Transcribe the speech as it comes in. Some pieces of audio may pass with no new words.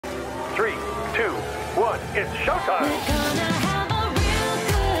3, 2, 1, it's showtime. We're gonna have a real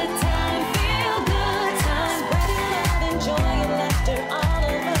good time, feel good time, spreading love and joy and laughter all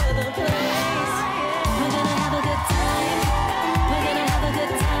over the place. We're gonna have a good time. We're gonna have a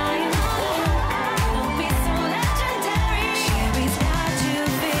good time. It'll be so legendary. Sherri's got you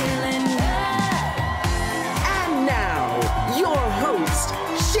feeling good. And now, your host,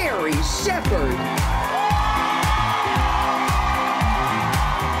 Sherri Shepherd.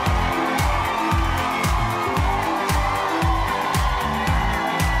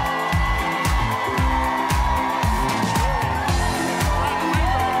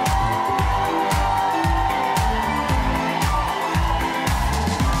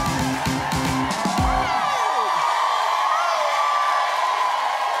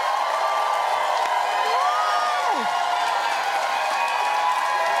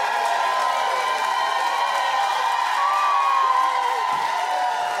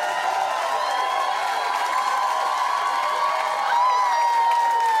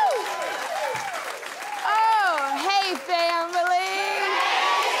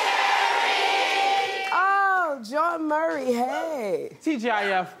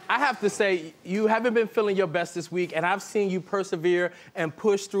 TGIF, I have to say, you haven't been feeling your best this week, and I've seen you persevere and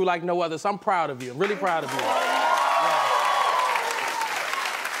push through like no other, so I'm proud of you. I'm really proud of you.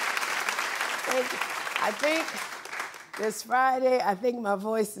 Thank you. I think this Friday, I think my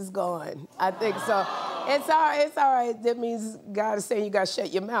voice is gone. I think so. It's all right. That means God is saying you got to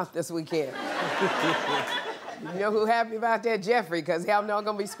shut your mouth this weekend. You know who happy about that? Jeffrey, because I'm not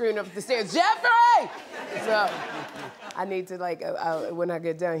going to be screaming up the stairs, Jeffrey! So I need to, when I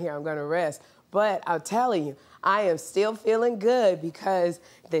get done here, I'm going to rest. But I'm telling you, I am still feeling good because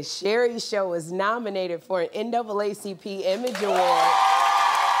the Sherri Show was nominated for an NAACP Image Award.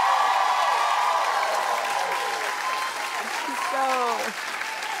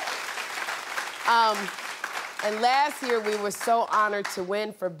 And last year, we were so honored to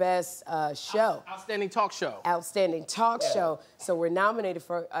win for Best Show. Outstanding Talk Show. Outstanding Talk Show. So we're nominated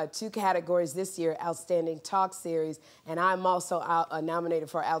for 2 categories this year, Outstanding Talk Series, and I'm also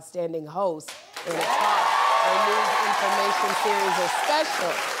nominated for Outstanding Host in a talk or news information series or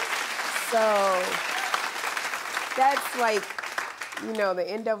special. So that's like, you know, the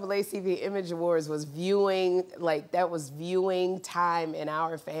NAACP Image Awards was viewing, that was viewing time in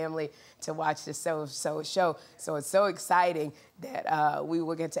our family to watch the show. So it's so exciting that we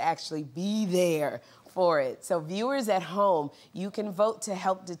will get to actually be there for it. So viewers at home, you can vote to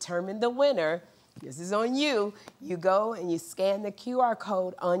help determine the winner. This is on you. You go and you scan the QR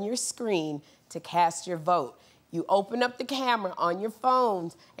code on your screen to cast your vote. You open up the camera on your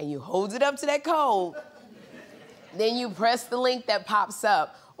phones and you hold it up to that code. Then you press the link that pops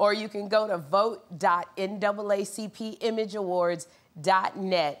up, or you can go to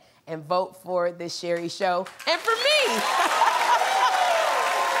vote.naacpimageawards.net and vote for the Sherri Show and for me.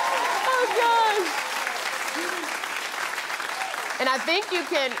 Oh, gosh. And I think you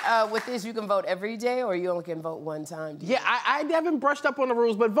can, with this, you can vote every day, or you only can vote one time. Yeah, I haven't brushed up on the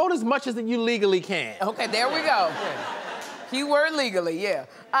rules, but vote as much as you legally can. Okay, there we go. Yeah. Keyword legally, yeah.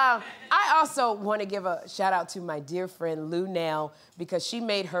 I also want to give a shout out to my dear friend Lou Nell because she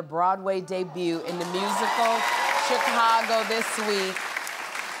made her Broadway debut in the musical Chicago this week.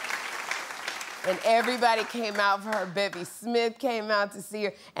 And everybody came out for her. Bevy Smith came out to see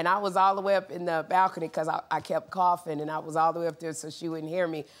her. And I was all the way up in the balcony because I kept coughing and I was all the way up there so she wouldn't hear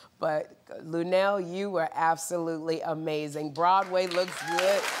me. But Lunell, you were absolutely amazing. Broadway looks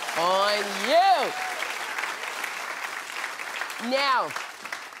good on you. Now,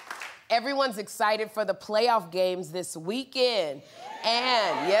 everyone's excited for the playoff games this weekend.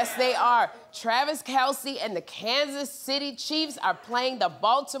 And yes, they are. Travis Kelce and the Kansas City Chiefs are playing the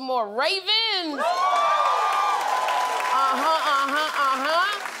Baltimore Ravens.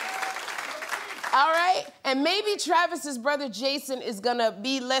 All right. And maybe Travis's brother Jason is gonna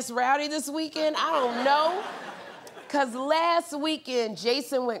be less rowdy this weekend. I don't know. Because last weekend,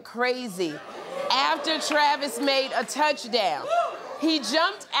 Jason went crazy after Travis made a touchdown. He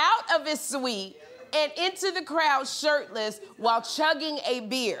jumped out of his suite and into the crowd shirtless while chugging a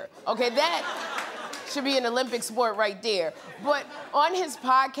beer. Okay, that should be an Olympic sport right there. But on his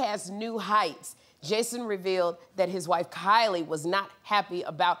podcast, New Heights, Jason revealed that his wife, Kylie, was not happy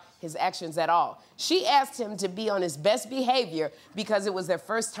about his actions at all. She asked him to be on his best behavior because it was their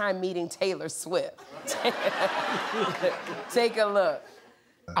first time meeting Taylor Swift. Take a look.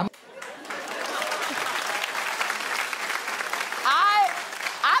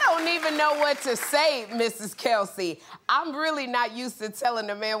 I don't even even know what to say, Mrs. Kelsey. I'm really not used to telling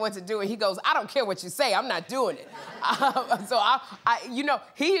a man what to do, and he goes, I don't care what you say, I'm not doing it. You know,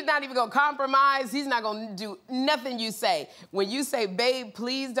 he's not even gonna compromise. He's not gonna do nothing you say. When you say, babe,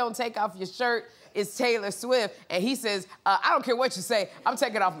 please don't take off your shirt, it's Taylor Swift, and he says, I don't care what you say, I'm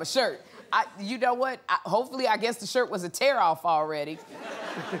taking off my shirt. You know what? Hopefully, I guess the shirt was a tear-off already.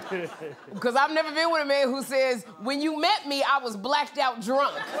 Because I've never been with a man who says, when you met me, I was blacked out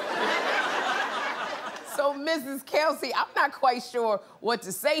drunk. So, Mrs. Kelsey, I'm not quite sure what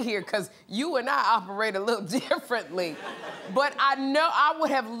to say here, because you and I operate a little differently. But I know I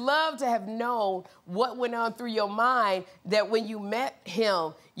would have loved to have known what went on through your mind that when you met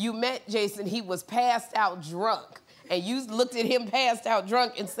him, you met Jason, he was passed out drunk. And you looked at him passed out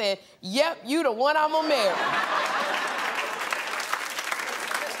drunk and said, yep, you the one I'm gonna marry.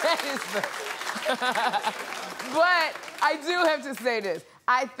 That is But I do have to say this.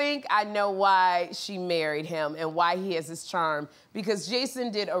 I think I know why she married him and why he has his charm. Because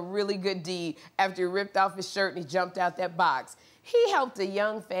Jason did a really good deed after he ripped off his shirt and he jumped out that box. He helped a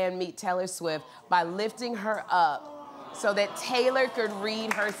young fan meet Taylor Swift by lifting her up so that Taylor could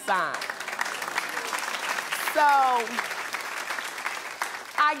read her sign. So,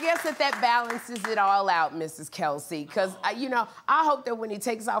 I guess that balances it all out, Mrs. Kelsey, because, you know, I hope that when he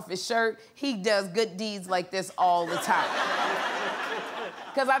takes off his shirt, he does good deeds like this all the time.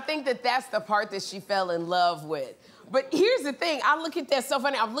 Because I think that that's the part that she fell in love with. But here's the thing, I look at that so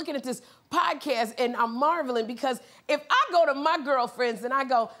funny, I'm looking at this podcast and I'm marveling because if I go to my girlfriends and I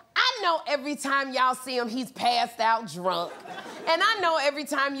go, I know every time y'all see him, he's passed out drunk. And I know every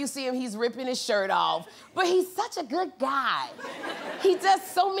time you see him, he's ripping his shirt off. But he's such a good guy. He does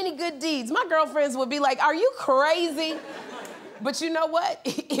so many good deeds. My girlfriends would be like, are you crazy? But you know what?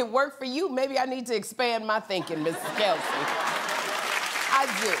 It worked for you. Maybe I need to expand my thinking, Mrs. Kelsey. I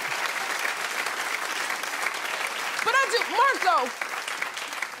do. But I do.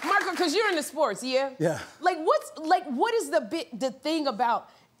 Marco, because you're into sports, yeah? Yeah. What is the thing about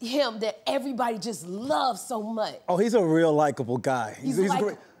him that everybody just loves so much? Oh, he's a real likable guy. He's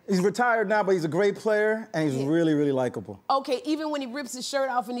retired now, but he's a great player, and he's really, really likable. Okay, even when he rips his shirt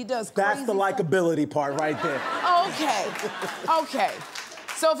off and he does crazy That's the likability part right there. Okay, okay.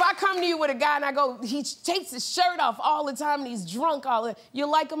 So if I come to you with a guy and I go, he takes his shirt off all the time and he's drunk all the time, you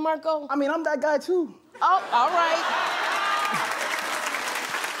like him, Marco? I mean, I'm that guy, too. Oh, all right.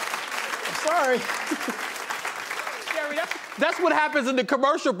 Sorry. Sherri, that's what happens in the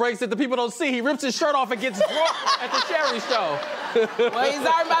commercial breaks that the people don't see. He rips his shirt off and gets drunk at the Sherri show. Well, he's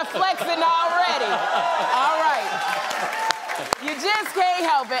already about flexing already. All right. You just can't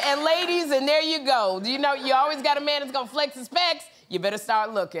help it. And ladies, and there you go. You know, you always got a man that's gonna flex his pecs. You better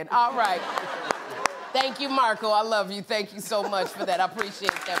start looking. All right. Thank you, Marco. I love you. Thank you so much for that. I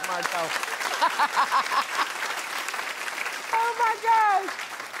appreciate that, Marco. Oh, my gosh.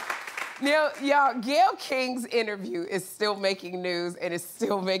 Now, y'all, Gayle King's interview is still making news and it's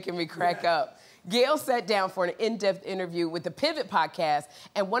still making me crack up. Gayle sat down for an in-depth interview with the Pivot podcast,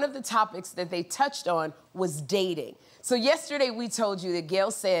 and one of the topics that they touched on was dating. So yesterday we told you that Gayle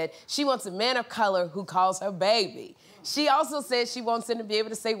said she wants a man of color who calls her baby. She also said she wants him to be able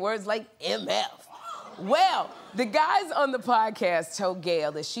to say words like MF. Well, the guys on the podcast told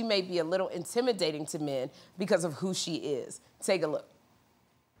Gayle that she may be a little intimidating to men because of who she is. Take a look.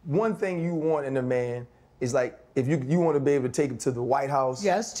 One thing you want in a man is like, if you want to be able to take him to the White House.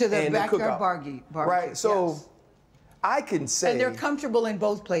 Yes, to the backyard barbecue. Right, so yes. I can say. And they're comfortable in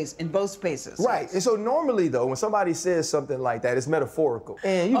both spaces. Right, yes. and so normally though, when somebody says something like that, it's metaphorical.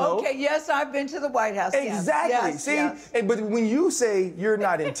 And you know. Okay, yes, I've been to the White House. Exactly, yes, see? yes. But when you say you're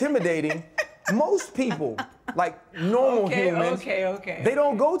not intimidating, most people, like normal humans, they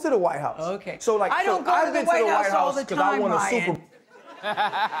don't go to the White House. Okay. So like, I don't go I've to been the White House all the because I time, want a Ryan. super.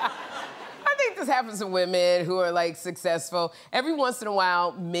 I think this happens to women who are like successful. Every once in a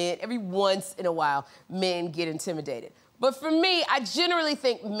while, men get intimidated. But for me, I generally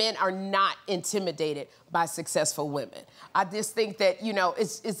think men are not intimidated by successful women. I just think that, you know,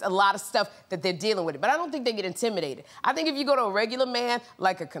 it's a lot of stuff that they're dealing with. But I don't think they get intimidated. I think if you go to a regular man,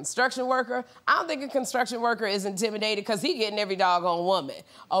 like a construction worker, I don't think a construction worker is intimidated because he getting every doggone woman,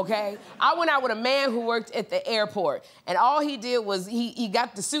 okay? I went out with a man who worked at the airport, and all he did was he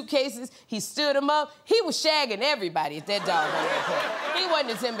got the suitcases, he stood them up, he was shagging everybody at that doggone airport. He wasn't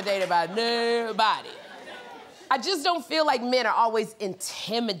intimidated by nobody. I just don't feel like men are always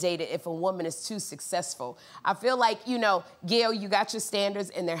intimidated if a woman is too successful. I feel like, you know, Gail, you got your standards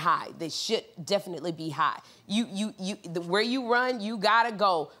and they're high. They should definitely be high. Where you run, you gotta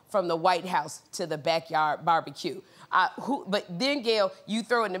go from the White House to the backyard barbecue. But then, Gail, you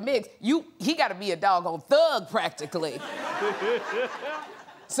throw in the mix, he gotta be a doggone thug practically.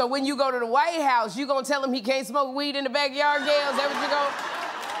 So when you go to the White House, you gonna tell him he can't smoke weed in the backyard, Gail? Is that what you go?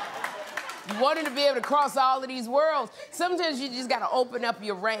 You want him to be able to cross all of these worlds. Sometimes you just gotta open up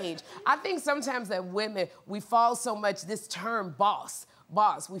your range. I think sometimes that women, we fall so much, this term boss,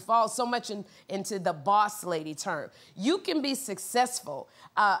 we fall so much into the boss lady term. You can be successful.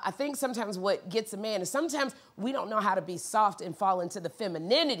 I think sometimes what gets a man is sometimes we don't know how to be soft and fall into the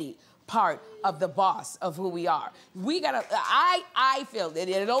femininity part of the boss of who we are. We gotta, I feel that,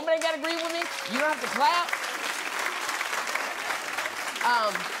 and nobody gotta agree with me, you don't have to clap.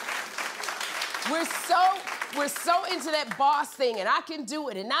 We're so into that boss thing, and I can do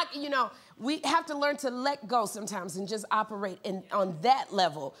it, and you know, we have to learn to let go sometimes and just operate on that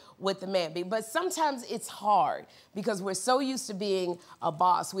level with the man. But sometimes it's hard because we're so used to being a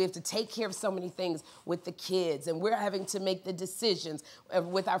boss. We have to take care of so many things with the kids, and we're having to make the decisions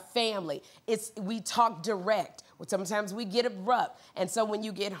with our family. We talk direct. Sometimes we get abrupt. And so when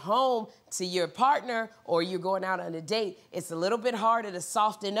you get home to your partner or you're going out on a date, it's a little bit harder to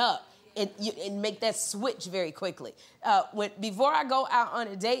soften up and make that switch very quickly. Before I go out on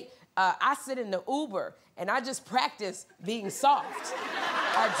a date, I sit in the Uber and I just practice being soft.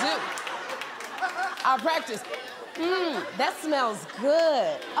 I do. I practice. That smells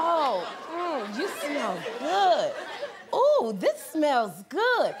good. Oh, you smell good. Ooh, this smells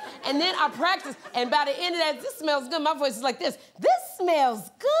good. And then I practice, and by the end of that, this smells good. My voice is like this. This smells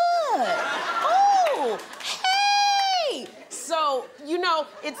good. Ooh, hey. So, you know,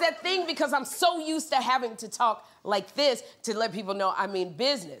 it's that thing because I'm so used to having to talk like this to let people know I mean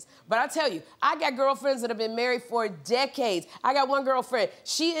business. But I tell you, I got girlfriends that have been married for decades. I got one girlfriend,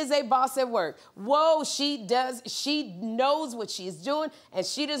 she is a boss at work. Whoa, she knows what she's doing and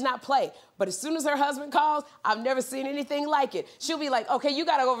she does not play. But as soon as her husband calls, I've never seen anything like it. She'll be like, okay, you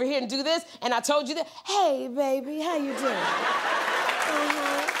gotta go over here and do this, and I told you that. Hey, baby, how you doing?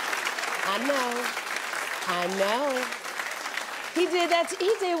 I know. He did that,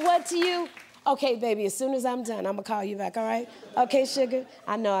 he did what to you? Okay, baby, as soon as I'm done, I'm gonna call you back, all right? Okay, sugar?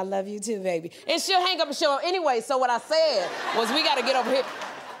 I know I love you too, baby. And she'll hang up and she'll, anyway, so what I said was we gotta get over here.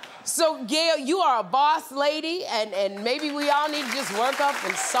 So, Gail, you are a boss lady, and maybe we all need to just work up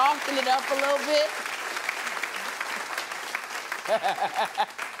and soften it up a little bit.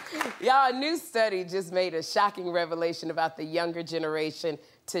 Y'all, a new study just made a shocking revelation about the younger generation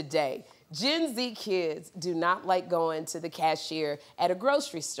today. Gen Z kids do not like going to the cashier at a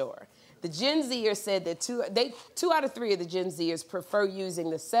grocery store. The Gen Zers said that two out of three of the Gen Zers prefer using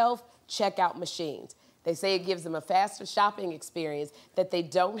the self-checkout machines. They say it gives them a faster shopping experience that they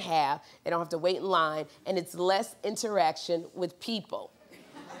don't have. They don't have to wait in line, and it's less interaction with people.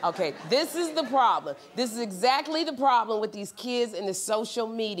 Okay, this is the problem. This is exactly the problem with these kids and the social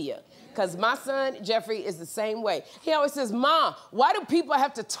media. Because my son, Jeffrey, is the same way. He always says, Mom, why do people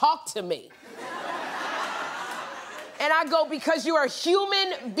have to talk to me? And I go, because you're a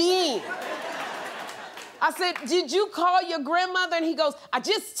human being. I said, did you call your grandmother? And he goes, I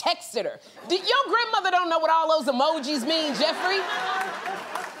just texted her. Your grandmother don't know what all those emojis mean, Jeffrey.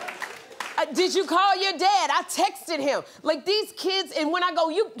 Did you call your dad? I texted him. Like these kids, and when I go,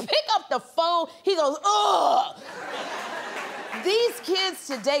 you pick up the phone, he goes, ugh. These kids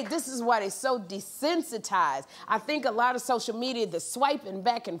today, this is why they're so desensitized. I think a lot of social media, the swiping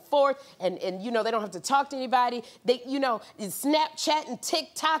back and forth, and you know, they don't have to talk to anybody. They, you know, Snapchatting,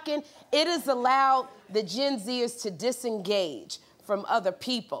 TikToking, it has allowed the Gen Zers to disengage from other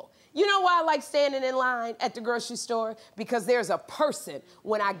people. You know why I like standing in line at the grocery store? Because there's a person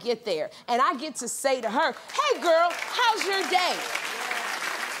when I get there, and I get to say to her, hey girl, how's your day?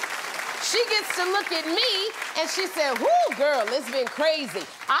 She gets to look at me, and she said, whoo, girl, it's been crazy.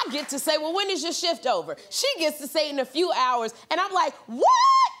 I get to say, well, when is your shift over? She gets to say in a few hours, and I'm like, what?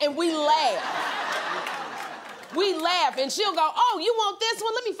 And we laugh. We laugh, and she'll go, oh, you want this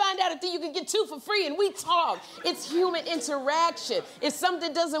one? Let me find out if you can get 2 for free, and we talk. It's human interaction. If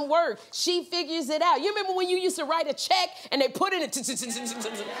something doesn't work, she figures it out. You remember when you used to write a check, and they put in a check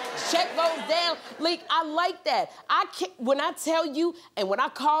goes down? Like, I like that. When I tell you, and when I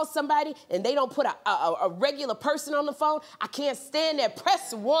call somebody, and they don't put a regular person on the phone, I can't stand that.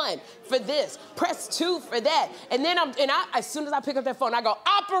 Press 1 for this. Press 2 for that. And then as soon as I pick up that phone, I go,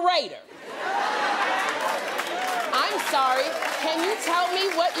 operator. I'm sorry, can you tell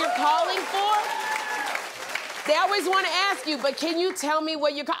me what you're calling for? They always want to ask you, but can you tell me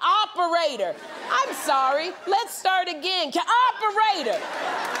what you're operator? I'm sorry. Let's start again. Operator.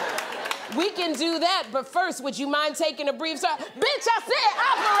 We can do that, but first, would you mind taking a brief start? Bitch, I said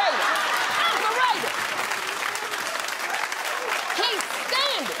operator. Operator. Can't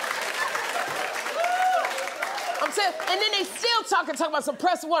stand it. I'm saying, and then they still talking about some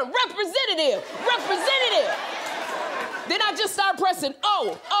press one. Representative. Representative. Then I just start pressing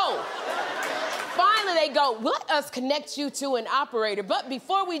O. Finally, they go, let us connect you to an operator. But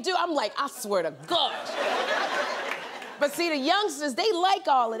before we do, I'm like, I swear to God. But see, the youngsters, they like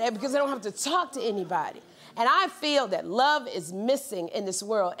all of that because they don't have to talk to anybody. And I feel that love is missing in this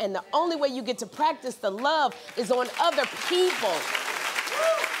world. And the only way you get to practice the love is on other people.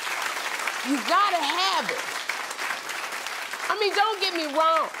 You gotta have it. I mean, don't get me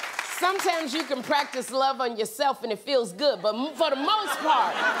wrong. Sometimes you can practice love on yourself and it feels good, but for the most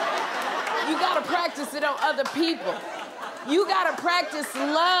part, you gotta practice it on other people. You gotta practice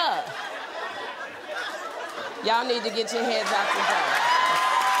love. Y'all need to get your heads out the door.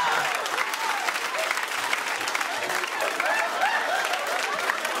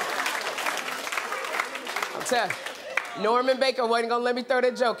 I'll tell you, Norman Baker wasn't gonna let me throw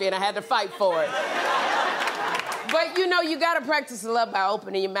that joke in. I had to fight for it. But you know, you gotta practice love by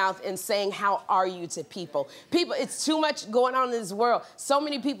opening your mouth and saying, how are you to people? People, it's too much going on in this world. So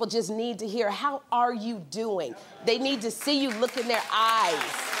many people just need to hear, how are you doing? They need to see you look in their eyes.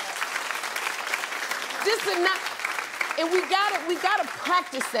 This is not, and we gotta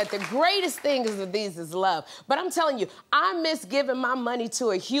practice that. The greatest thing of these is love. But I'm telling you, I miss giving my money to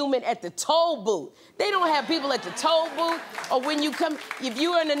a human at the toll booth. They don't have people at the toll booth, or when you come, if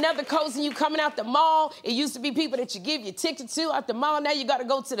you're in another coast and you coming out the mall, it used to be people that you give your ticket to at the mall. Now you gotta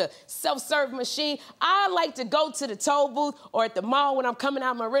go to the self-serve machine. I like to go to the toll booth or at the mall when I'm coming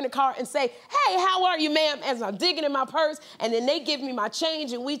out of my rental car and say, hey, how are you, ma'am? As I'm digging in my purse, and then they give me my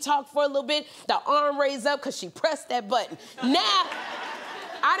change and we talk for a little bit. The arm raised up because she pressed that button. Now,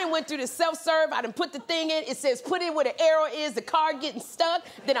 I done went through the self-serve, I done put the thing in, it says put in where the arrow is, the car getting stuck,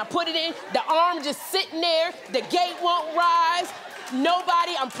 then I put it in, the arm just sitting there, the gate won't rise,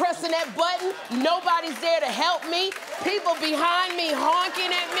 nobody, I'm pressing that button, nobody's there to help me, people behind me honking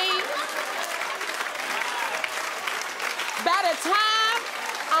at me. By the time,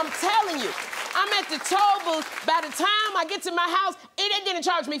 I'm telling you, I'm at the toll booth, by the time I get to my house, they didn't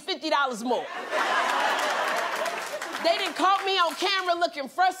charge me $50 more. They done caught me on camera looking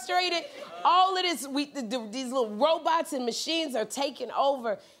frustrated. All of this, these little robots and machines are taking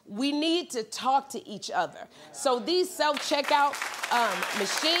over. We need to talk to each other. So these self-checkout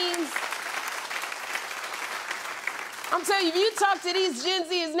machines, I'm telling you, if you talk to these Gen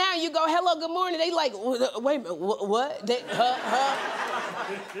Zs now, you go, hello, good morning, they like, wait a minute, what? They,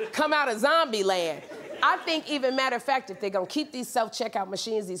 come out of zombie land. I think, even matter of fact, if they're gonna keep these self-checkout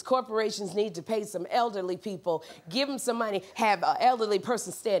machines, these corporations need to pay some elderly people, give them some money, have an elderly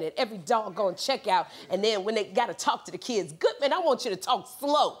person stand at every doggone checkout, and then when they gotta talk to the kids, good man, I want you to talk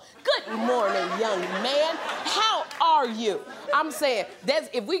slow. Good morning, young man. How are you? I'm saying,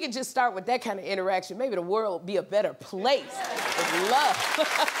 if we could just start with that kind of interaction, maybe the world would be a better place with love.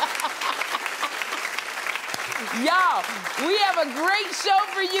 Y'all, we have a great show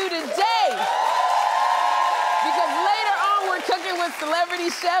for you today. Because later on, we're cooking with celebrity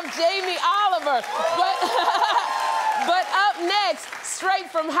chef Jamie Oliver. But up next, straight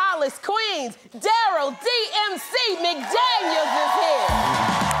from Hollis, Queens, Darryl DMC McDaniels is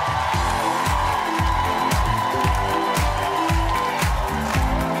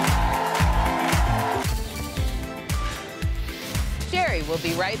here. Sherri will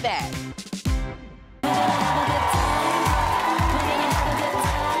be right back.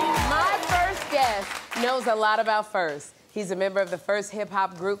 Knows a lot about First. He's a member of the first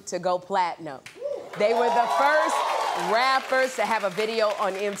hip-hop group to go platinum. They were the first rappers to have a video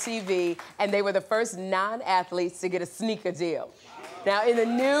on MTV, and they were the first non-athletes to get a sneaker deal. Now, in the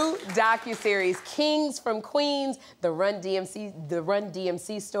new docuseries, Kings from Queens, the RUN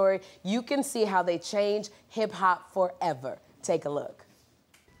DMC Story, you can see how they changed hip-hop forever. Take a look.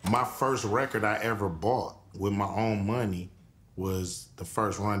 My first record I ever bought with my own money was the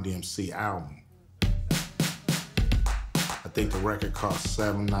first RUN DMC album. I think the record cost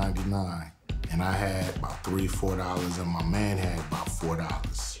 $7.99, and I had about $3, $4, and my man had about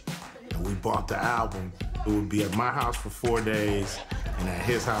 $4. And we bought the album. It would be at my house for 4 days, and at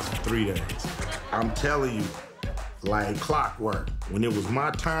his house for 3 days. I'm telling you, like clockwork. When it was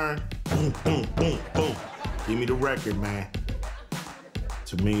my turn, boom, boom, boom, boom. Give me the record, man.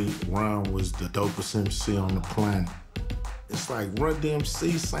 To me, Run was the dopest MC on the planet. It's like RUN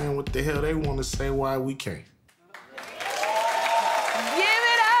DMC saying what the hell they want to say, why we can't.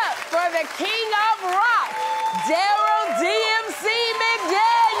 king of rock, Darryl DMC McDaniels.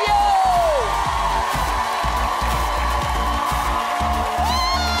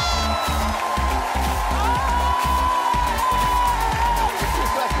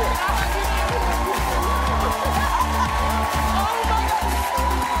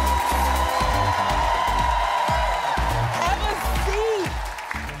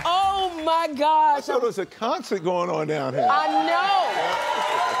 Oh my gosh. I thought there was a concert going on down here. I know.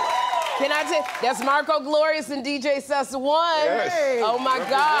 Can I tell you, that's Marco Glorious and DJ Sus One. Yes. Oh my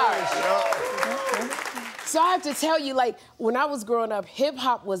gosh. So I have to tell you, like, when I was growing up, hip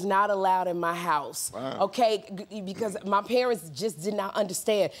hop was not allowed in my house. Wow. Okay, because my parents just did not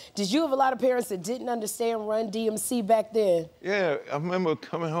understand. Did you have a lot of parents that didn't understand Run DMC back then? Yeah, I remember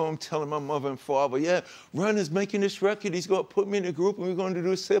coming home telling my mother and father, yeah, Run is making this record. He's going to put me in a group and we're going to do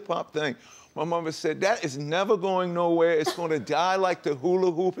this hip hop thing. My mother said, that is never going nowhere. It's going to die like the hula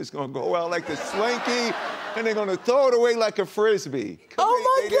hoop. It's going to go out like the slinky. And they're going to throw it away like a Frisbee. Oh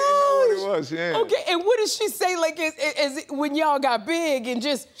my gosh. They didn't know what it was, yeah. Okay, and what did she say, like, when y'all got big and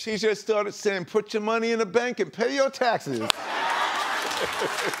just... She just started saying, put your money in the bank and pay your taxes. I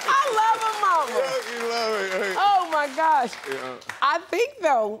love her mama. Yeah, you love it. Hey. Oh my gosh. Yeah. I think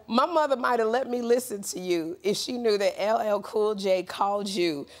though, my mother might have let me listen to you if she knew that LL Cool J called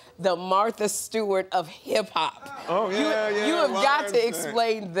you the Martha Stewart of hip hop. Oh yeah, You have got to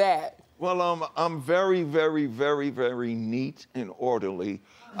explain that. Well, I'm very, very, very, very neat and orderly.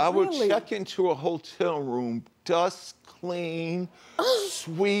 I would check into a hotel room, dust, clean,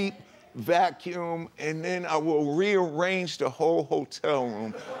 sweep, vacuum, and then I will rearrange the whole hotel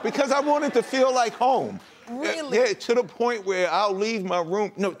room because I wanted to feel like home. Really? Yeah, to the point where I'll leave my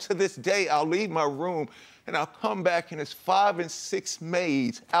room. No, to this day, I'll leave my room and I'll come back and there's 5 and 6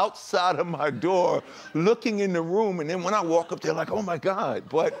 maids outside of my door looking in the room. And then when I walk up, they're like, oh my God.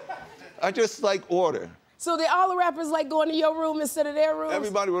 But I just like order. So did all the rappers like going to your room instead of their room?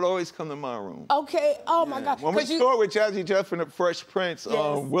 Everybody would always come to my room. Okay, oh my God. When we toured with Jazzy Jeff and the Fresh Prince,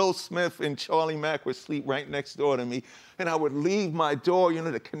 Will Smith and Charlie Mack would sleep right next door to me. And I would leave my door, you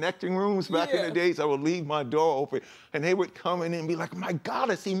know, the connecting rooms back in the days, I would leave my door open. And they would come in and be like, my God,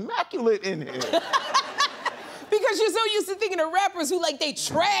 it's immaculate in here. Because you're so used to thinking of rappers who, like, they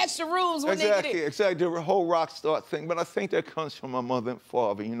trash the rooms when they get in. Exactly, the whole rock star thing. But I think that comes from my mother and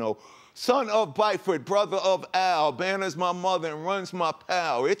father, you know. Son of Byford, brother of Al, Banner's my mother and Run's my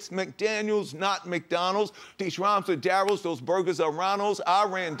pal. It's McDaniels, not McDonald's. These rhymes are Darryl's, those burgers are Ronald's. I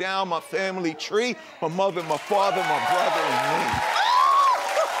ran down my family tree, my mother, my father, my brother, and me.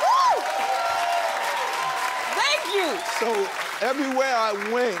 Thank you. So everywhere I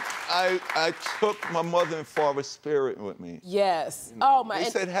went, I took my mother and father's spirit with me. Yes. You know, Oh my. They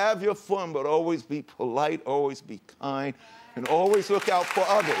said, have your fun, but always be polite, always be kind, and always look out for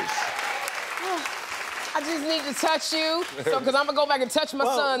others. I just need to touch you, because I'm gonna go back and touch my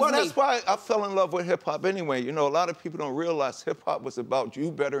son's knee. That's why I fell in love with hip hop anyway. You know, a lot of people don't realize hip hop was about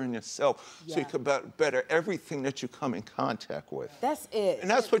you bettering yourself, so you could better everything that you come in contact with. That's it. And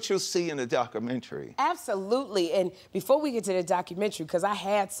that's what you'll see in the documentary. Absolutely. And before we get to the documentary, because I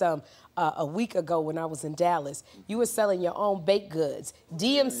had some a week ago when I was in Dallas, you were selling your own baked goods.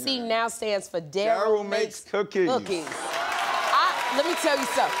 DMC now stands for Darryl Makes Cookies. Let me tell you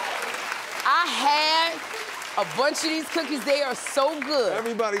something. I had a bunch of these cookies. They are so good.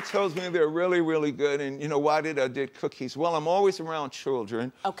 Everybody tells me they're really, really good. And, you know, why did I did cookies? Well, I'm always around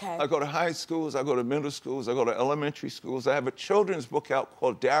children. Okay. I go to high schools, I go to middle schools, I go to elementary schools. I have a children's book out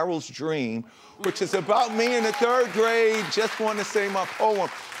called Darryl's Dream, which is about me in the 3rd grade, just wanting to say my poem.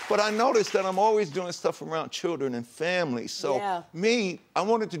 But I noticed that I'm always doing stuff around children and families. So I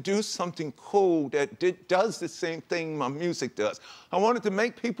wanted to do something cool that does the same thing my music does. I wanted to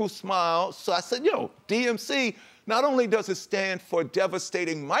make people smile. So I said, yo, DMC, not only does it stand for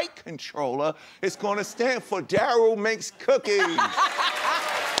Devastating Mic Controller, it's going to stand for Darryl Makes Cookies. I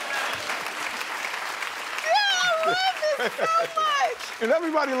love this so much. And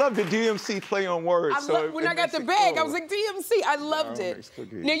everybody loved the DMC play on words. When I got the bag, I was like, DMC, I loved it.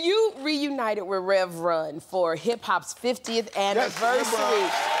 Now, you reunited with Rev Run for hip hop's 50th anniversary.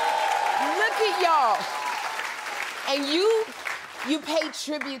 Look at y'all. And you paid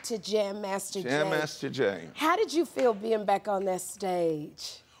tribute to Jam Master Jay. Jam Master Jay. How did you feel being back on that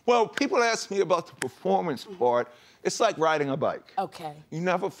stage? Well, people ask me about the performance part. It's like riding a bike. Okay. You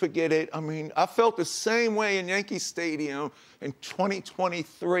never forget it. I mean, I felt the same way in Yankee Stadium in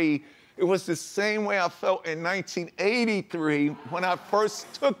 2023. It was the same way I felt in 1983 when I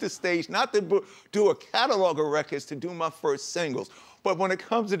first took the stage, not to do a catalog of records, to do my first singles. But when it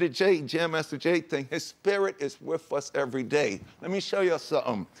comes to the Jam Master Jay thing, his spirit is with us every day. Let me show you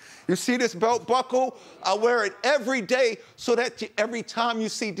something. You see this belt buckle? I wear it every day so that every time you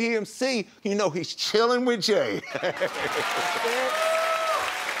see DMC, you know he's chilling with Jay.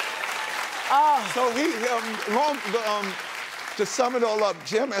 So to sum it all up,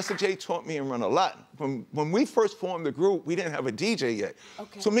 Jam Master Jay taught me and Run a lot. When we first formed the group, we didn't have a DJ yet.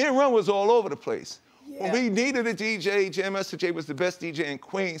 Okay. So me and Run was all over the place. Yeah. When we needed a DJ, Jam Master Jay was the best DJ in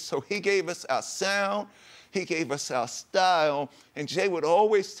Queens, so he gave us our sound, he gave us our style, and Jay would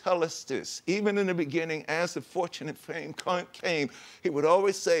always tell us this. Even in the beginning, as the fortunate fame came, he would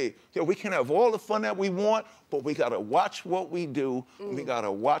always say, yo, we can have all the fun that we want, but we gotta watch what we do, and we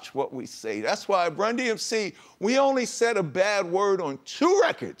gotta watch what we say. That's why at Run DMC, we only said a bad word on 2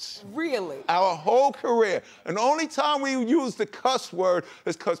 records. Really? Our whole career. And the only time we used the cuss word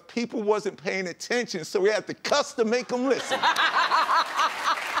is because people wasn't paying attention, so we had to cuss to make them listen.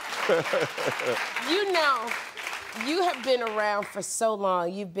 You know, you have been around for so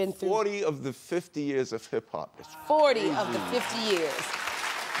long. You've been through 40 of the 50 years of hip hop. 40 of the 50 years.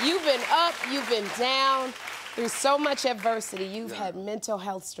 You've been up, you've been down, through so much adversity. You've had mental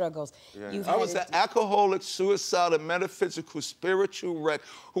health struggles. I was an alcoholic, suicidal, metaphysical, spiritual wreck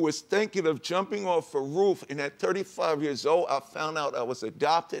who was thinking of jumping off a roof. And at 35 years old, I found out I was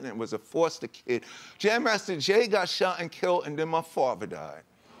adopted and was a foster kid. Jam Master Jay got shot and killed, and then my father died.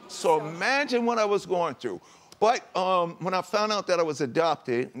 So imagine what I was going through. But when I found out that I was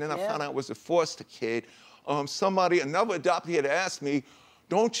adopted, and then I found out I was a foster kid, another adoptee had asked me,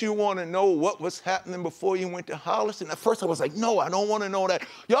 don't you want to know what was happening before you went to Hollis? And at first I was like, no, I don't want to know that.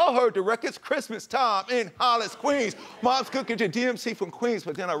 Y'all heard the records, Christmas time in Hollis, Queens. Mom's cooking to DMC from Queens,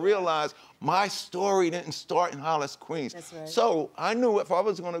 but then I realized my story didn't start in Hollis, Queens. That's right. So I knew if I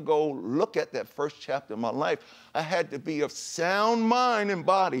was going to go look at that first chapter of my life, I had to be of sound mind and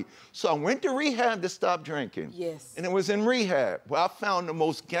body. So I went to rehab to stop drinking. Yes. And it was in rehab where I found the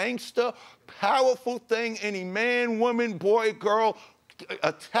most gangster, powerful thing any man, woman, boy, girl,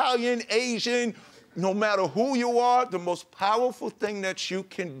 Italian, Asian, no matter who you are, the most powerful thing that you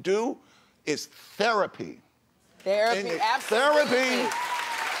can do is therapy. Therapy, absolutely. Therapy,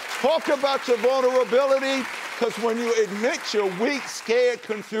 talk about your vulnerability, because when you admit you're weak, scared,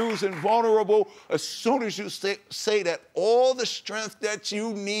 confused, and vulnerable, as soon as you say that, all the strength that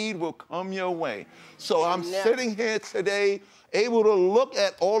you need will come your way. So I'm sitting here today able to look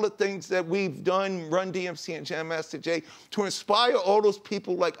at all the things that we've done, Run DMC and Jam Master Jay, to inspire all those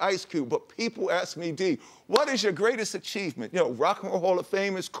people like Ice Cube. But people ask me, D, what is your greatest achievement? You know, Rock and Roll Hall of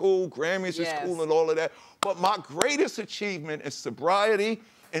Fame is cool, Grammys is cool and all of that. But my greatest achievement is sobriety,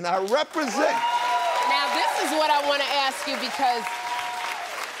 and I represent. Now, this is what I want to ask you, because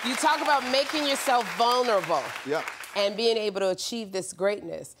you talk about making yourself vulnerable and being able to achieve this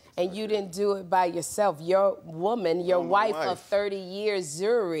greatness. And you didn't do it by yourself. Your woman, your wife of 30 years,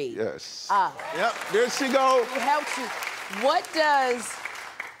 Sherri. Yes. Yep, there she go. Who helped you.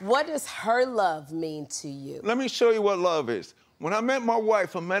 What does her love mean to you? Let me show you what love is. When I met my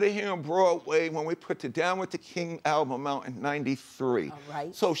wife, I met her here on Broadway when we put the Down with the King album out in '93. All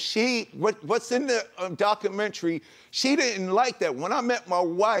right. So what's in the documentary, she didn't like that. When I met my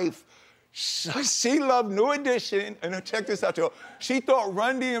wife, she loved New Edition, and check this out, y'all. She thought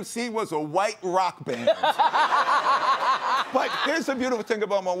Run DMC was a white rock band. But here's the beautiful thing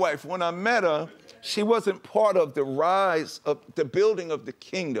about my wife. When I met her, she wasn't part of the rise of the building of the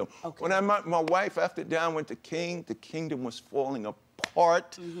kingdom. Okay. When I met my wife after Down with the King, the kingdom was falling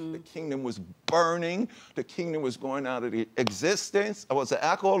apart. The kingdom was burning. The kingdom was going out of existence. I was an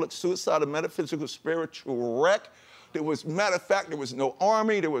alcoholic, suicidal, metaphysical, spiritual wreck. There was, matter of fact, there was no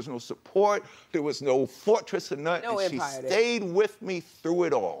army, there was no support, there was no fortress or nothing. No and empire. She stayed with me through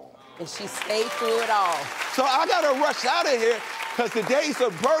it all. And she stayed through it all. So I gotta rush out of here because today's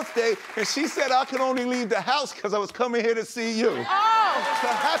her birthday, and she said I could only leave the house because I was coming here to see you. Oh! So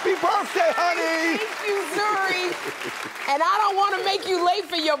happy birthday, honey! Thank you, Sherri. And I don't want to make you late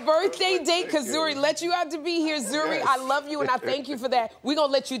for your birthday date because Sherri let you out to be here. Sherri, I love you and I thank you for that. We're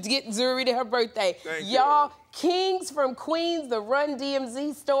gonna let you get Sherri to her birthday. Y'all, Kings from Queens, the Run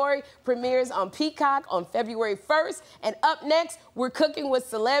DMC Story premieres on Peacock on February 1st. And up next, we're cooking with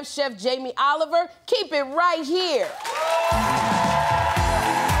celeb chef Jamie Oliver. Keep it right here.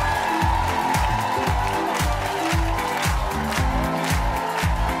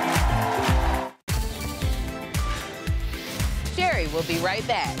 Sherri will be right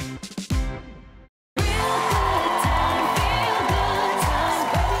back.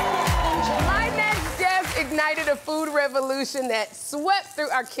 ignited a food revolution that swept through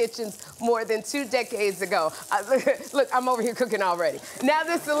our kitchens more than 2 decades ago. Look, I'm over here cooking already. Now,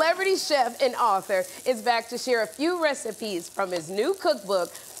 the celebrity chef and author is back to share a few recipes from his new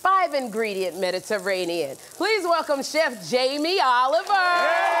cookbook, 5-Ingredient Mediterranean. Please welcome Chef Jamie Oliver.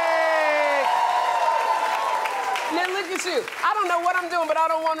 Hey! Now look at you. I don't know what I'm doing, but I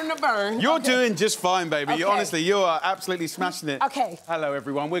don't want him to burn. You're doing just fine, baby. Okay. Honestly, you are absolutely smashing it. Okay. Hello,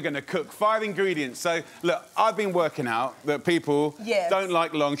 everyone. We're going to cook 5 ingredients. So, look, I've been working out that people don't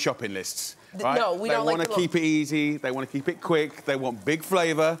like long shopping lists. Right? No, we don't like They want to keep it easy. They want to keep it quick. They want big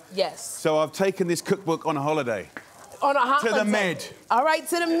flavour. Yes. So I've taken this cookbook on a holiday. On a holiday. To the Med. All right,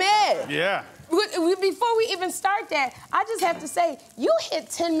 to the Med. Yeah. Before we even start that, I just have to say, you hit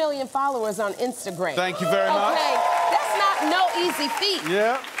 10 million followers on Instagram. Thank you very much. Okay, that's not no easy feat.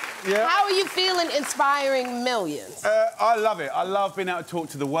 Yeah, yeah. How are you feeling inspiring millions? I love it. I love being able to talk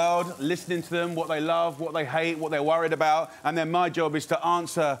to the world, listening to them, what they love, what they hate, what they're worried about. And then my job is to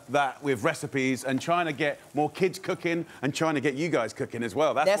answer that with recipes and trying to get more kids cooking and trying to get you guys cooking as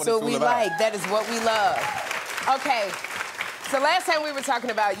well. That's what it's we all about. like. That is what we love. Okay. So last time we were talking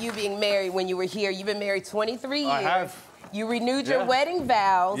about you being married when you were here. You've been married 23 years. I have. You renewed your wedding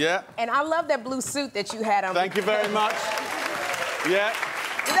vows. Yeah. And I love that blue suit that you had on. Thank you very much. Yeah.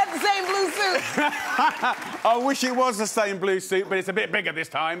 Is that the same blue suit? I wish it was the same blue suit, but it's a bit bigger this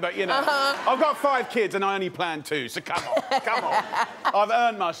time. But, you know, I've got 5 kids and I only planned 2, so come on, come on. I've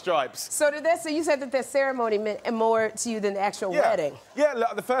earned my stripes. So you said that ceremony meant more to you than the actual wedding. Yeah,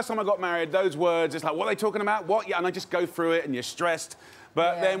 look, the first time I got married, those words, it's like, what are they talking about? What? Yeah, and I just go through it and you're stressed.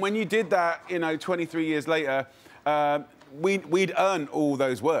 But then when you did that, you know, 23 years later, we'd earned all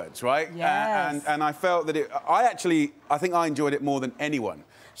those words, right? Yes. And I felt that I think I enjoyed it more than anyone.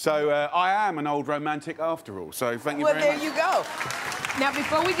 So I am an old romantic after all. So thank you very much. Well, there you go. Now,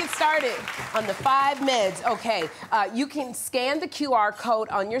 before we get started on the 5 meds, okay, you can scan the QR code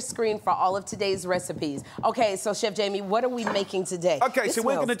on your screen for all of today's recipes. Okay, so Chef Jamie, what are we making today? Okay, so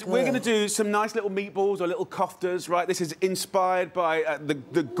we're gonna do some nice little meatballs or little koftas, right? This is inspired by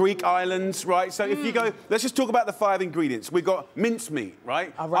the Greek islands, right? So if you go, let's just talk about the 5 ingredients. We've got mincemeat,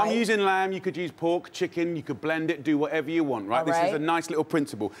 right? All right. I'm using lamb. You could use pork, chicken. You could blend it, do whatever you want, right? All This right. is a nice little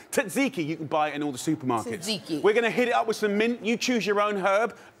principle. Tzatziki, you can buy it in all the supermarkets. Tzatziki. We're gonna hit it up with some mint. You choose your own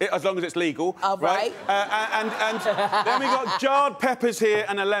herb, as long as it's legal. All right. And then we've got jarred peppers here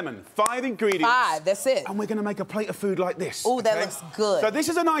and a lemon. 5 ingredients. 5, that's it. And we're gonna make a plate of food like this. Oh, that looks good. So this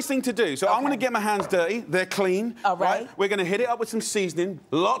is a nice thing to do. So I'm gonna get my hands dirty. They're clean. All right. We're gonna hit it up with some seasoning.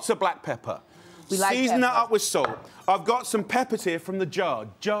 Lots of black pepper. We like Season that pepper. up with salt. I've got some peppers here from the jar.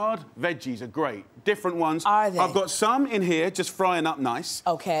 Jarred veggies are great. Different ones. Are they? I've got some in here, just frying up nice.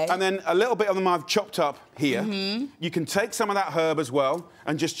 Okay. And then a little bit of them I've chopped up here. You can take some of that herb as well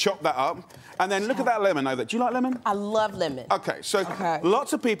and just chop that up. And then look at that lemon over there. Do you like lemon? I love lemon. Okay, so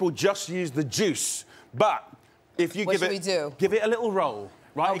lots of people just use the juice, but if you give it a little roll,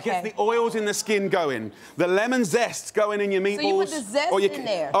 right? It gets the oils in the skin going. The lemon zest going in your meatballs. So you put the zest in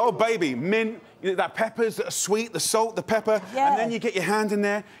there? Oh, baby, mint. That peppers that are sweet, the salt, the pepper, and then you get your hand in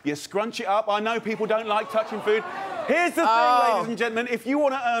there, you scrunch it up. I know people don't like touching food. Here's the thing, ladies and gentlemen, if you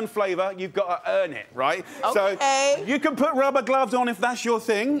want to earn flavour, you've got to earn it, right? Okay. So you can put rubber gloves on if that's your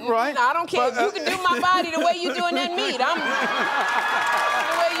thing, right? I don't care. You can do my body the way you doing that meat. I'm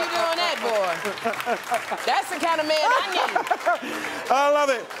the way you doing that, boy. That's the kind of man I need. I love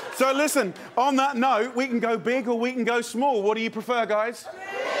it. So listen, on that note, we can go big or we can go small. What do you prefer, guys?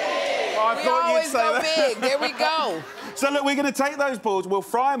 I thought you'd say that. We always go big. There we go. So look, we're going to take those balls. We'll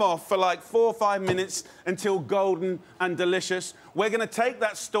fry them off for like 4 or 5 minutes until golden and delicious. We're going to take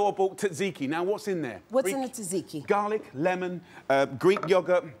that store-bought tzatziki. Now, what's in there? What's in the tzatziki? Garlic, lemon, Greek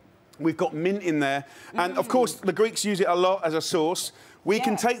yogurt. We've got mint in there. And, of course, the Greeks use it a lot as a sauce. We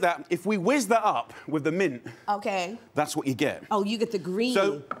can take that. If we whiz that up with the mint, that's what you get. Oh, you get the green.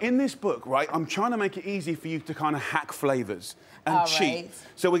 So in this book, right, I'm trying to make it easy for you to kind of hack flavours and cheat. Right.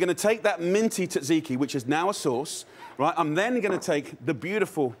 So we're going to take that minty tzatziki, which is now a sauce, right? I'm then going to take the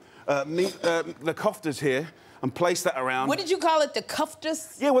beautiful the koftas here and place that around. What did you call it, the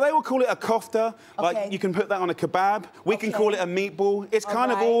koftas? Yeah, well, they will call it a kofta. Like, you can put that on a kebab. We can call it a meatball. It's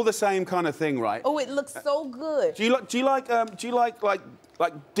kind of all the same kind of thing, right? Oh, it looks so good. Do you like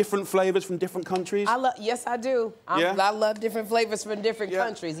different flavors from different countries? Yes, I do. I love different flavors from different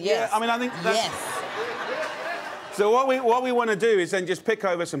countries. Yes. Yeah, I mean, I think that's... So what we want to do is then just pick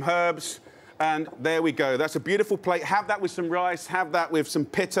over some herbs, and there we go. That's a beautiful plate. Have that with some rice. Have that with some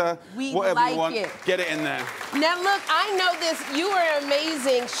pitta. Whatever you want. Get it in there. Now, look, I know this. You are an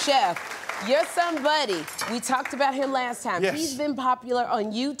amazing chef. Your son, Buddy, we talked about him last time. Yes. He's been popular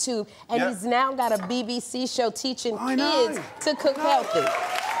on YouTube, and he's now got a BBC show teaching kids to cook healthy.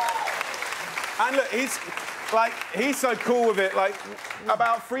 And look, he's so cool with it. Like,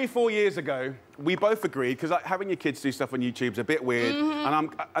 about 3-4 years ago, we both agreed, because like, having your kids do stuff on YouTube's a bit weird.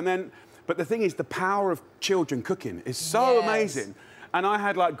 But the thing is, the power of children cooking is so amazing. And I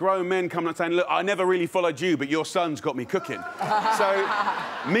had like grown men coming up saying, look, I never really followed you, but your son's got me cooking. So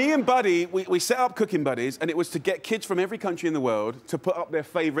me and Buddy, we set up Cooking Buddies, and it was to get kids from every country in the world to put up their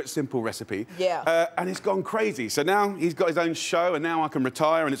favourite simple recipe. Yeah. And it's gone crazy. So now he's got his own show, and now I can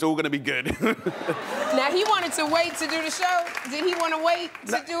retire, and it's all going to be good. Now, he wanted to wait to do the show. Did he want to wait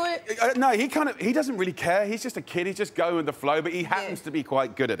to do it? No, he doesn't really care. He's just a kid. He's just going with the flow, but he happens to be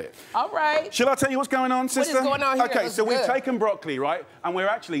quite good at it. All right. Shall I tell you what's going on, sister? What is going on here? Okay, That's so we've good. taken broccoli, right? And we're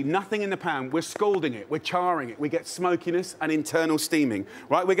actually nothing in the pan. We're scalding it. We're charring it. We get smokiness and internal steaming,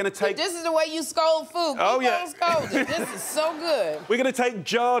 right? We're going to take... This is the way you scold food. Keep on scolding. This is so good. We're going to take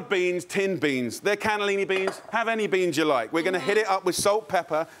jarred beans, tinned beans. They're cannellini beans. Have any beans you like. We're going to hit it up with salt,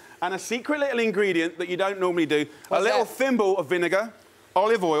 pepper, and a secret little ingredient that you don't normally do. What's a little that? thimble of vinegar,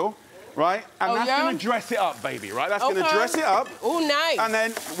 olive oil, right? And Oh, that's yeah? going to dress it up, baby, right? That's going to dress it up. Oh, nice. And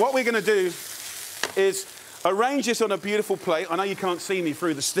then what we're going to do is arrange this on a beautiful plate. I know you can't see me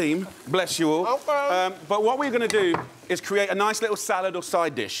through the steam. Bless you all. Okay. But what we're going to do is create a nice little salad or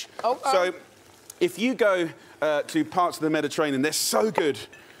side dish. Okay. So if you go to parts of the Mediterranean, they're so good.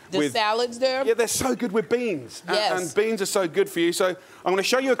 The salads there? Yeah, they're so good with beans. Yes. And beans are so good for you. So I'm going to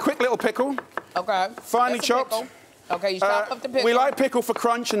show you a quick little pickle. Okay. Finely That's a chopped. pickle. Okay, you chop up the pickle. We like pickle for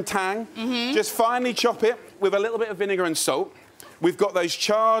crunch and tang. Just finely chop it with a little bit of vinegar and salt. We've got those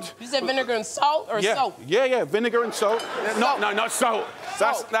charred... You said vinegar and salt or soap? Yeah, vinegar and salt. Salt. No, not salt.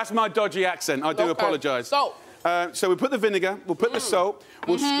 That's my dodgy accent. I do apologise. Salt. So we put the vinegar, we'll put the salt,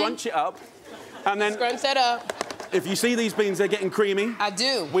 we'll scrunch it up, and then... Scrunch that up. If you see these beans, they're getting creamy. I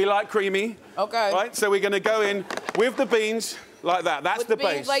do. We like creamy. Okay. Right, so we're going to go in with the beans like that. That's With the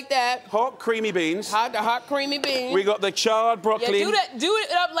beans base. like that. Hot, creamy beans. The hot, creamy beans. We got the charred broccoli. Yeah, do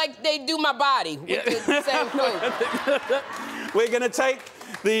it up like they do my body with the same food. We're going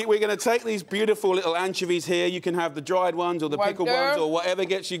to take these beautiful little anchovies here. You can have the dried ones or the pickled ones or whatever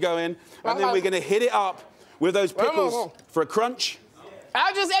gets you going. And then we're going to hit it up with those pickles for a crunch.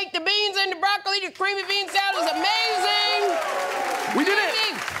 I just ate the beans and the broccoli. The creamy bean salad is amazing. We did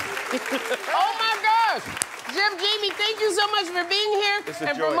it. Oh my gosh. Chef Jamie, thank you so much for being here.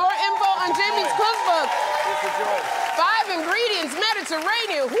 And for more info on Jamie's cookbook, 5 ingredients,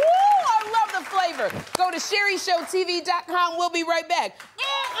 Mediterranean. Woo, I love the flavor. Go to SherriShowTV.com. We'll be right back.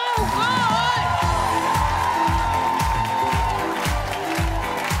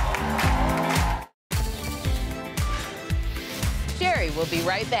 Sherri will be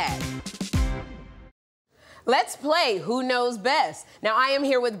right back. Let's play Who Knows Best. Now, I am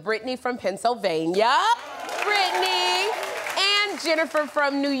here with Brittany from Pennsylvania, Brittany, and Jennifer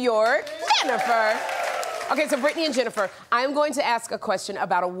from New York. Jennifer. Okay, so Brittany and Jennifer, I'm going to ask a question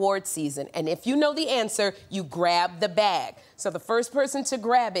about award season, and if you know the answer, you grab the bag. So the first person to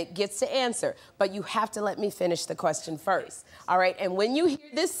grab it gets to answer, but you have to let me finish the question first. All right, and when you hear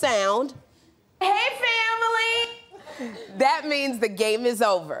this sound, hey, family! That means the game is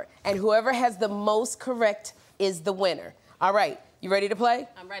over, and whoever has the most correct is the winner. All right, you ready to play?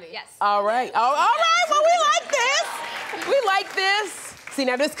 I'm ready, yes. All right. All right, well, we like this. We like this. See,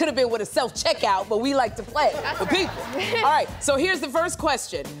 now this could have been with a self-checkout, but we like to play with people. All right, so here's the first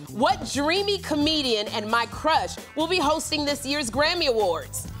question. What dreamy comedian and my crush will be hosting this year's Grammy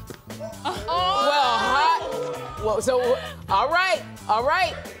Awards? All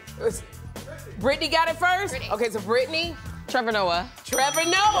right. Brittany got it first? Brittany. Okay, so Brittany. Trevor Noah. Trevor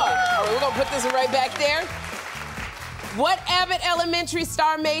Noah. All right, we're gonna put this right back there. What Abbott Elementary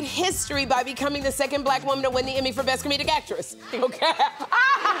star made history by becoming the second black woman to win the Emmy for Best Comedic Actress? Okay.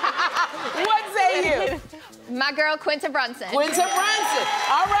 What say you? My girl, Quinta Brunson. Quinta Brunson.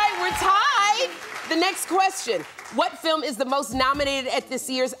 All right, we're tied. The next question. What film is the most nominated at this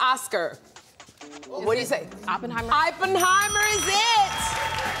year's Oscar? What do you say? Oppenheimer. Oppenheimer is it.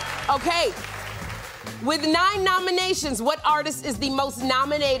 Okay. With 9 nominations, what artist is the most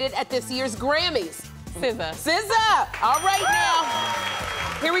nominated at this year's Grammys? SZA. SZA. All right, now.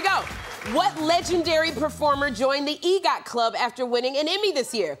 Here we go. What legendary performer joined the EGOT Club after winning an Emmy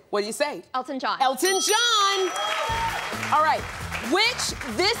this year? What do you say? Elton John. Elton John. All right. Which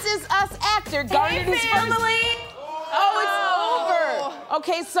This Is Us actor garnered his first... Oh, it's over.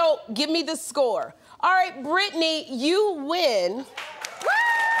 Okay, so give me the score. All right, Brittany, you win.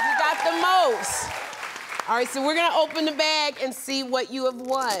 You got the most. All right, so we're gonna open the bag and see what you have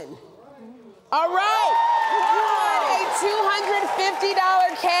won. All right. You won a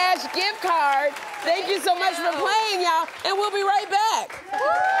 $250 cash gift card. Thank you so much for playing, y'all. And we'll be right back.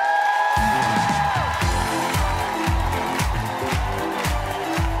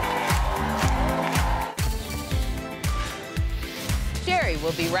 Sherri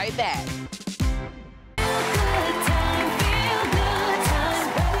will be right back.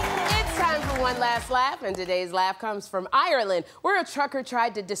 It's time for one last laugh, and today's laugh comes from Ireland, where a trucker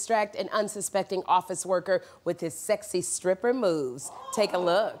tried to distract an unsuspecting office worker with his sexy stripper moves. Take a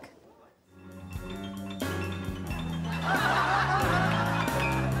look.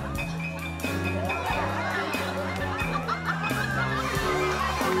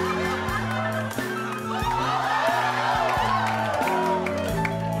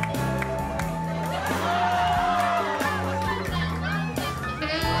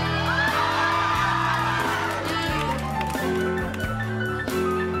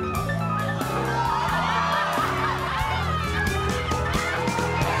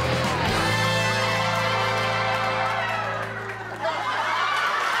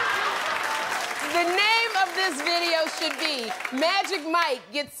 Should be Magic Mike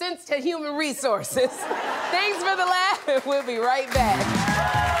gets sent to Human Resources. Thanks for the laugh, and we'll be right back.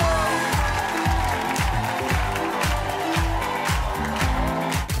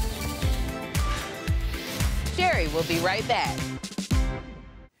 Sherri will be right back.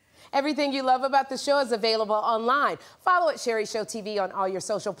 Everything you love about the show is available online. Follow at Sherri Show TV on all your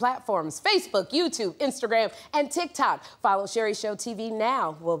social platforms, Facebook, YouTube, Instagram, and TikTok. Follow Sherri Show TV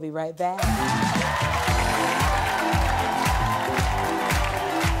now. We'll be right back.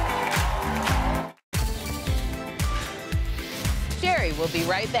 Sherri will be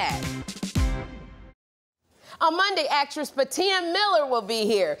right back. On Monday, actress Patina Miller will be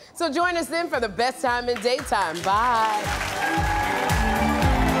here. So join us then for the best time in daytime. Bye.